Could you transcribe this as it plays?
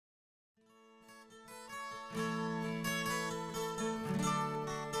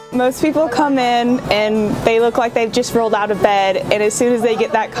Most people come in and they look like they've just rolled out of bed, and as soon as they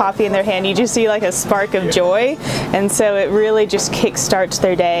get that coffee in their hand, you just see like a spark of joy, and so it really just kickstarts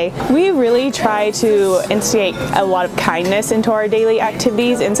their day. We really try to instigate a lot of kindness into our daily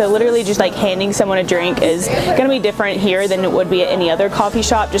activities, and so literally just like handing someone a drink is going to be different here than it would be at any other coffee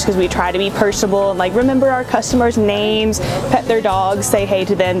shop, just because we try to be personable and like remember our customers' names, pet their dogs, say hey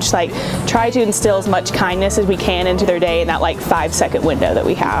to them, just like try to instill as much kindness as we can into their day in that like 5-second window that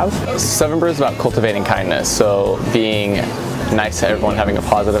we have. 7 Brew is about cultivating kindness, so being nice to everyone, having a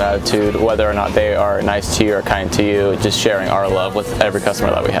positive attitude, whether or not they are nice to you or kind to you, just sharing our love with every customer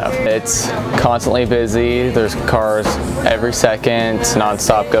that we have. It's constantly busy, there's cars every second,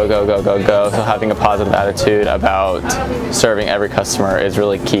 non-stop, go, go, go, go, go, so having a positive attitude about serving every customer is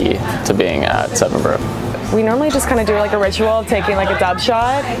really key to being at 7 Brew. We normally just kind of do like a ritual of taking like a dub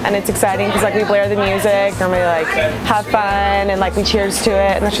shot, and it's exciting because like we blare the music, normally like have fun, and like we cheers to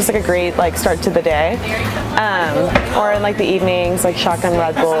it, and that's just like a great like start to the day. Or in like the evenings, like shotgun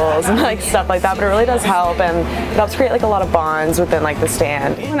Red Bulls and like stuff like that, but it really does help, and it helps create like a lot of bonds within like the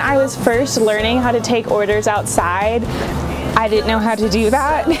stand. When I was first learning how to take orders outside, I didn't know how to do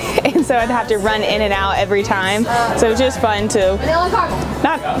that, and so I'd have to run in and out every time. So it was just fun to,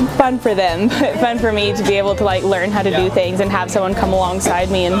 not fun for them, but fun for me to be able to like learn how to do things and have someone come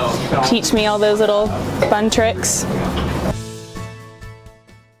alongside me and teach me all those little fun tricks.